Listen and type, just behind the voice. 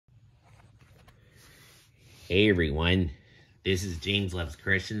Hey everyone, this is James Loves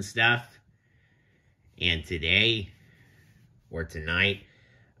Christian Stuff, and today, or tonight,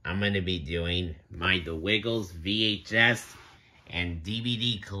 I'm going to be doing my The Wiggles VHS and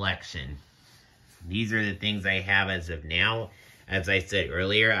DVD collection. These are the things I have as of now. As I said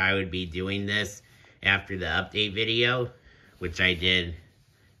earlier, I would be doing this after the update video, which I did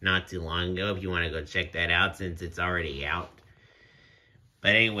not too long ago, if you want to go check that out since it's already out.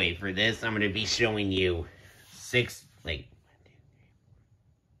 But anyway, for this, I'm going to be showing you 16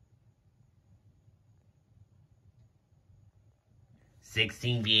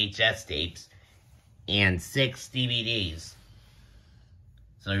 VHS tapes and 6 DVDs.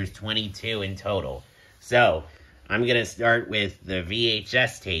 So there's 22 in total. So I'm gonna start with the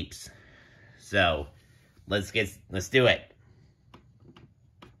VHS tapes. So let's do it.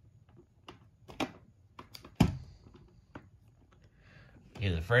 Okay,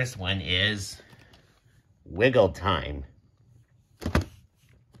 the first one is Wiggle Time.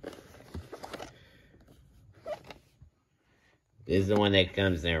 This is the one that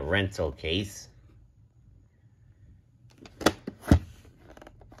comes in a rental case.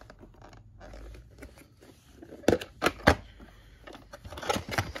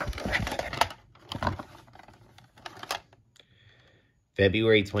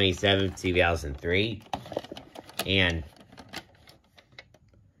 February 27th, 2003. And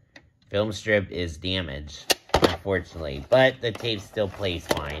film strip is damaged, unfortunately, but the tape still plays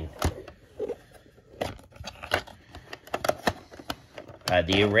fine.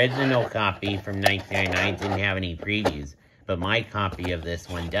 The original copy from 1999 didn't have any previews, but my copy of this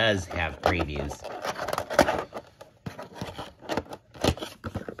one does have previews.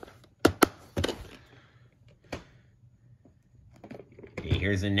 Okay,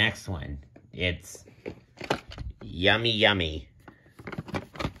 here's the next one. It's Yummy Yummy.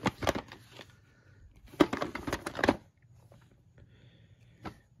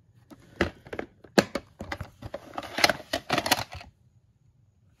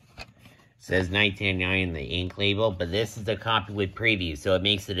 Says 1999 in the ink label, but this is a copy with preview, so it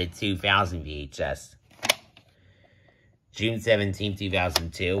makes it a 2000 VHS. June 17,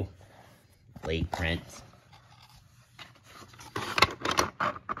 2002. Late print.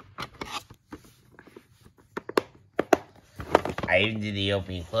 I even did the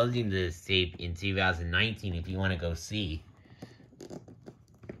opening and closing to this tape in 2019 if you want to go see.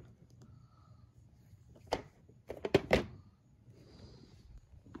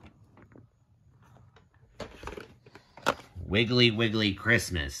 Wiggly Wiggly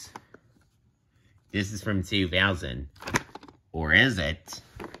Christmas. This is from 2000. Or is it?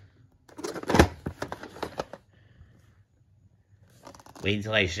 Wait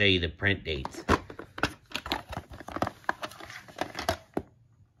until I show you the print dates.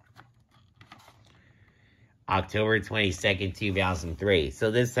 October 22nd, 2003.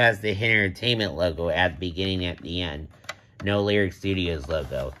 So this has the Hit Entertainment logo at the beginning and at the end. No Lyric Studios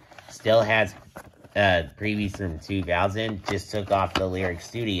logo. Still has previews from 2000, just took off the Lyric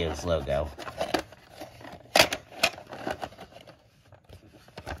Studios logo.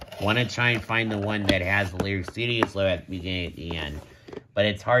 Want to try and find the one that has the Lyric Studios logo at the beginning and at the end, but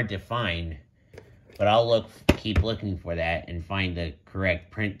it's hard to find. But I'll keep looking for that and find the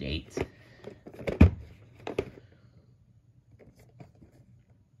correct print dates.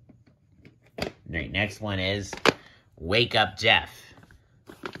 Alright, next one is Wake Up Jeff.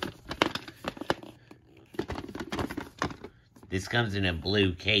 This comes in a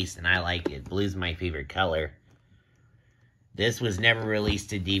blue case, and I like it. Blue's my favorite color. This was never released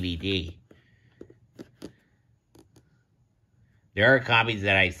to DVD. There are copies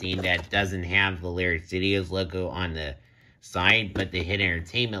that I've seen that doesn't have the Lyric Studios logo on the side, but the Hit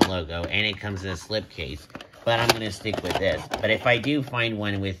Entertainment logo, and it comes in a slipcase. But I'm going to stick with this. But if I do find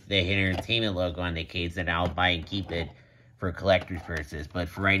one with the Hit Entertainment logo on the case, then I'll buy and keep it for collector's purposes. But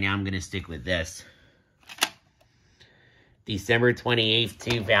for right now, I'm going to stick with this. December 28th,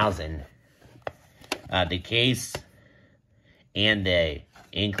 2000. The case and the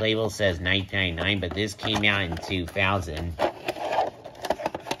ink label says 1999, but this came out in 2000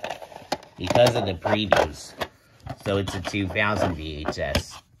 because of the previews. So it's a 2000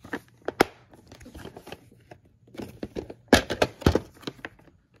 VHS.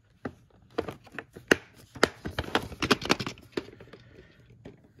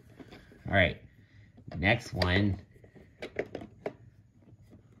 Alright, next one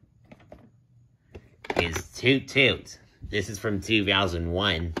is Toot Toot. This is from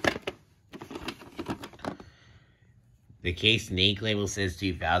 2001. The case and the ink label says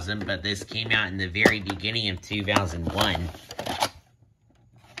 2000, but this came out in the very beginning of 2001.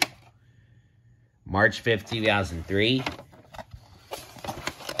 March 5th, 2003.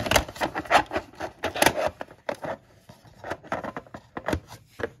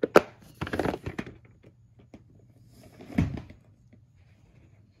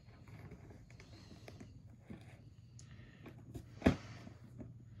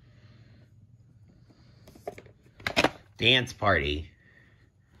 Dance Party.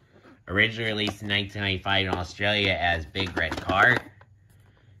 Originally released in 1995 in Australia as Big Red Car.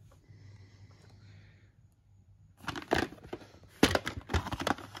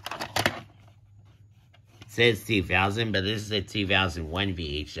 It says 2000, but this is a 2001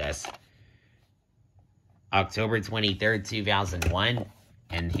 VHS. October 23rd, 2001.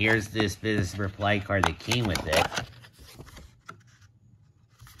 And here's this business reply card that came with it.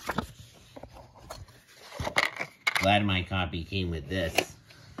 Glad my copy came with this.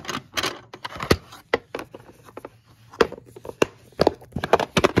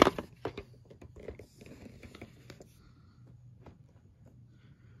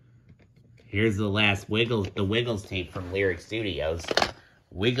 Here's the last Wiggles tape from Lyric Studios.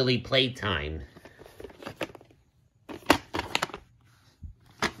 Wiggly Playtime.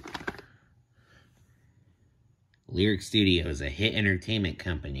 Lyric Studios, a hit entertainment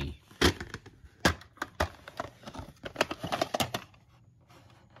company.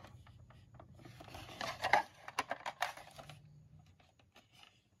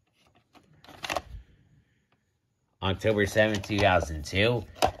 October 7th, 2002.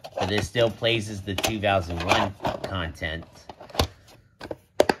 But this still plays as the 2001 content.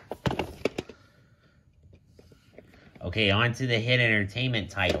 Okay, on to the hit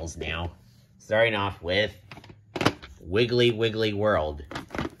entertainment titles now. Starting off with Wiggly Wiggly World.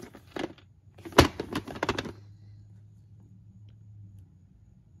 It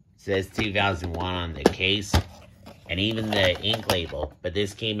says 2001 on the case, and even the ink label, but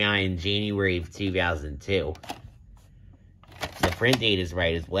this came out in January of 2002. The print date is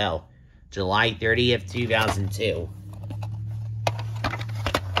right as well. July 30th, 2002.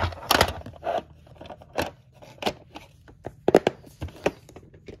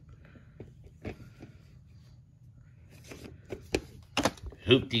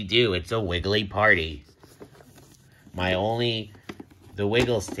 Hoop-de-doo, it's a Wiggly party. The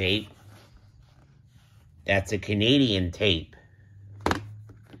Wiggles tape. That's a Canadian tape.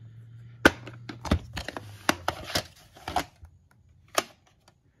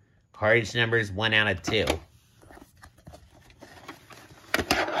 Cartridge numbers 1 out of 2.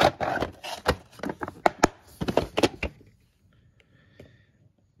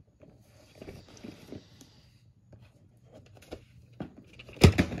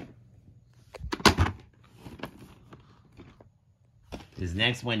 This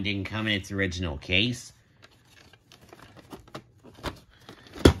next one didn't come in its original case,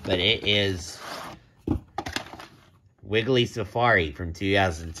 but it is Wiggly Safari from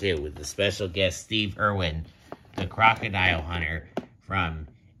 2002 with the special guest Steve Irwin, the crocodile hunter from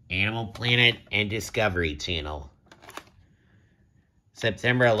Animal Planet and Discovery Channel.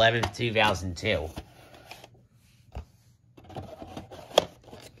 September 11th, 2002.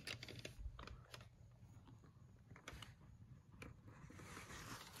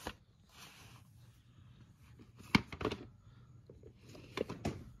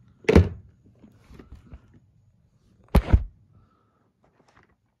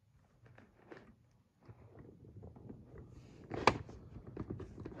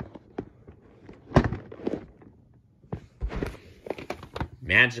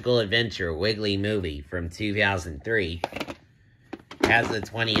 Magical Adventure Wiggly Movie from 2003 has the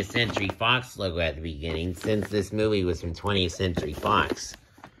 20th Century Fox logo at the beginning, since this movie was from 20th Century Fox.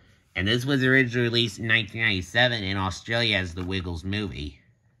 And this was originally released in 1997 in Australia as the Wiggles movie.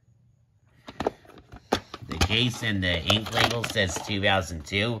 The case and the ink label says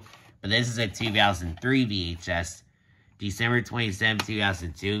 2002, but this is a 2003 VHS. December 27,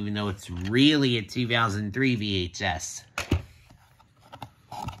 2002, even though it's really a 2003 VHS.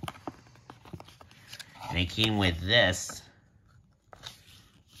 And it came with this.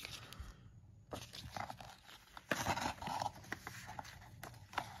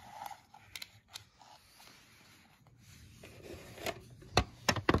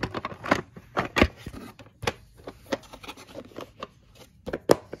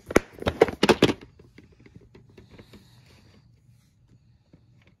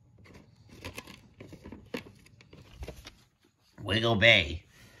 Wiggle Bay.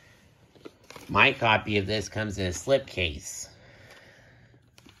 My copy of this comes in a slipcase.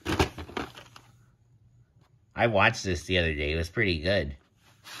 I watched this the other day. It was pretty good.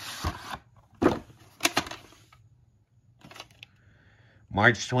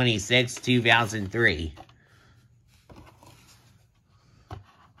 March 26, 2003.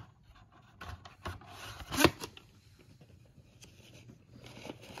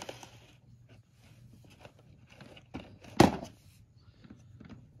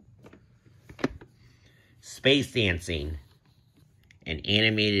 Space Dancing, an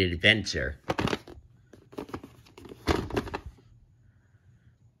animated adventure.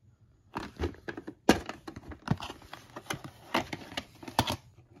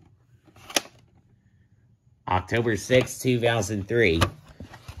 October 6, 2003.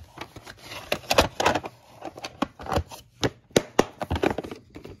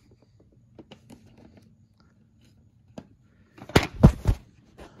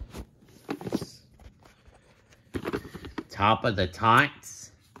 Top of the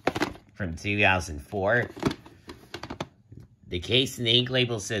Tots from 2004. The case and the ink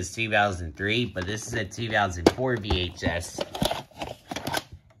label says 2003, but this is a 2004 VHS.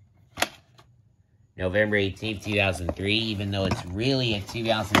 November 18th, 2003, even though it's really a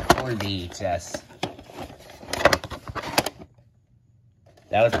 2004 VHS.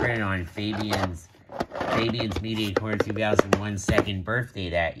 That was printed on Fabian's Media Corner 2001 second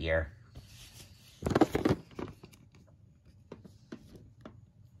birthday that year.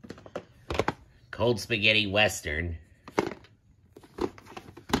 Cold Spaghetti Western.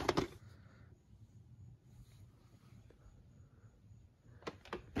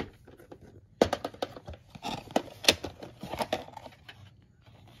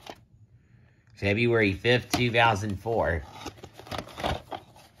 February 5th, 2004.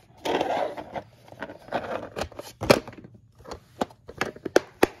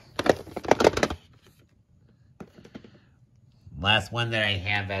 Last one that I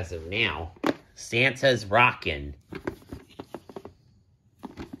have as of now. Santa's Rockin'.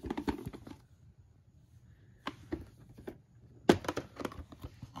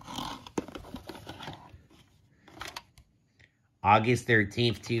 August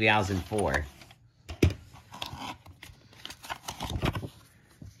 13th, 2004.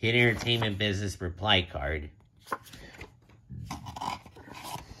 Hit Entertainment Business reply card.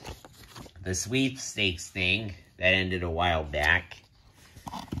 The sweepstakes thing that ended a while back.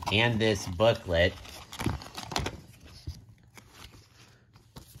 And this booklet.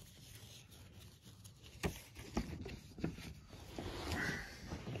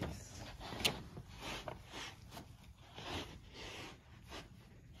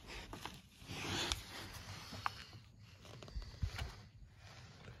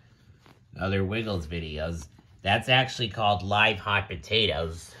 Other Wiggles videos. That's actually called Live Hot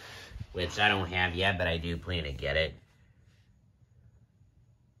Potatoes, which I don't have yet, but I do plan to get it.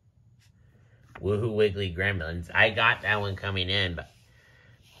 Woohoo Wiggly Gremlins. I got that one coming in, but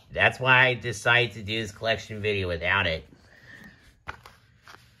that's why I decided to do this collection video without it.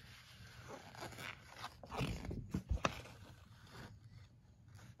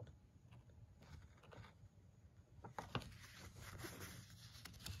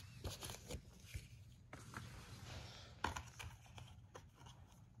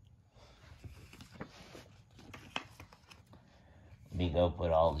 Let me go put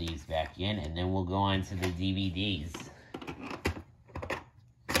all these back in, and then we'll go on to the DVDs.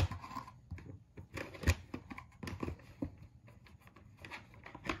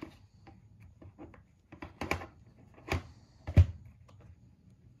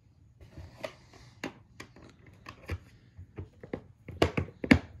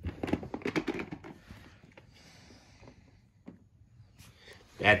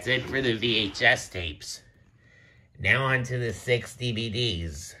 That's it for the VHS tapes. Now on to the 6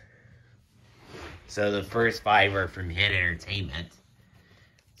 DVDs. So the first 5 are from Hit Entertainment.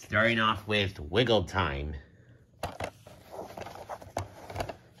 Starting off with Wiggle Time.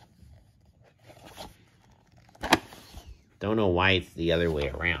 Don't know why it's the other way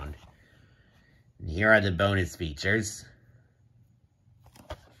around. And here are the bonus features.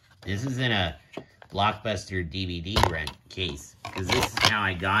 This is in a Blockbuster DVD rent case, because this is how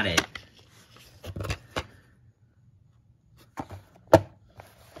I got it.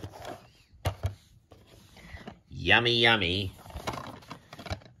 Yummy, yummy.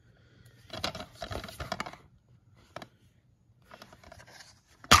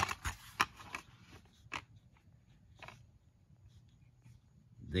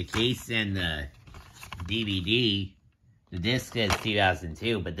 The case and the DVD, the disc says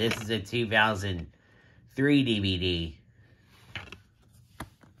 2002, but this is a 2003 DVD.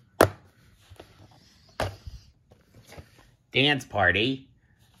 Dance Party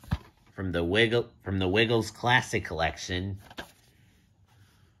from the Wiggles Classic Collection.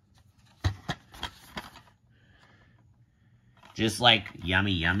 Just like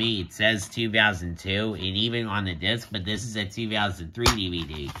Yummy Yummy, it says 2002, and even on the disc, but this is a 2003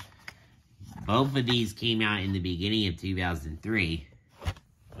 DVD. Both of these came out in the beginning of 2003.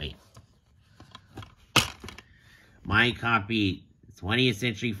 Wait. My copy, 20th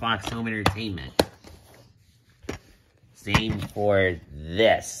Century Fox Home Entertainment. Same for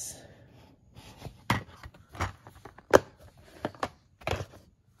this.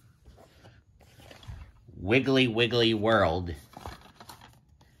 Wiggly Wiggly World.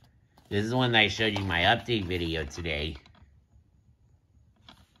 This is the one that I showed you in my update video today.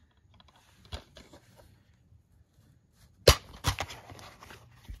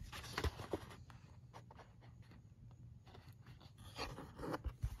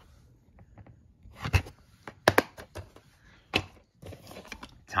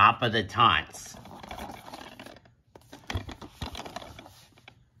 Top of the Tots.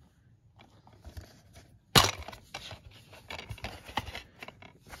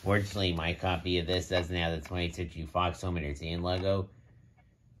 Fortunately, my copy of this doesn't have the 20th Century Fox Home Entertainment logo,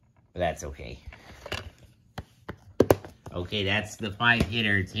 but that's okay. Okay, that's the 5-hit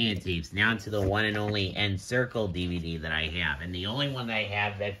entertainment tapes. Now to the one and only Encircle DVD that I have. And the only one that I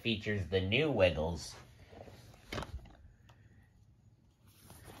have that features the new Wiggles.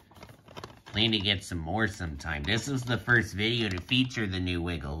 Plan to get some more sometime. This was the first video to feature the new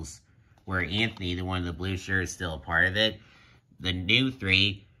Wiggles, where Anthony, the one in the blue shirt, is still a part of it. The new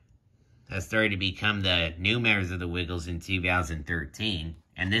 3 has started to become the new members of the Wiggles in 2013.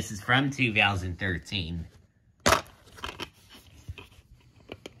 And this is from 2013.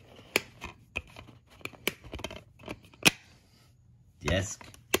 Disc.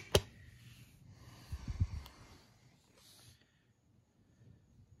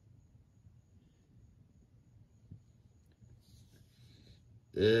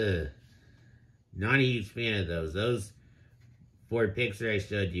 Ugh. Not a huge fan of those. Those 4 pics that I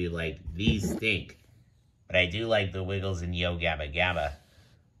showed you, like, these stink. But I do like the Wiggles and Yo Gabba Gabba.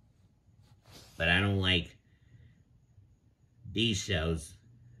 But I don't like these shows.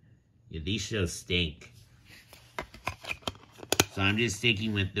 Yeah, these shows stink. So I'm just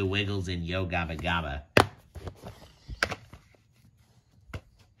sticking with the Wiggles and Yo Gabba Gabba.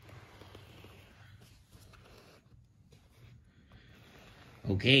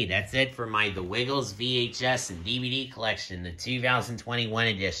 Okay, that's it for my The Wiggles VHS and DVD collection, the 2021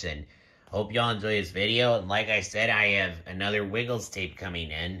 edition. Hope y'all enjoy this video, and like I said, I have another Wiggles tape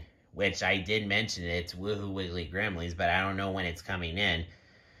coming in, which I did mention it's Woohoo Wiggly Gremlins, but I don't know when it's coming in.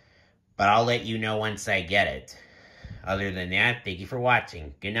 But I'll let you know once I get it. Other than that, thank you for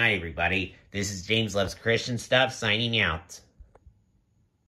watching. Good night, everybody. This is James Loves Christian Stuff, signing out.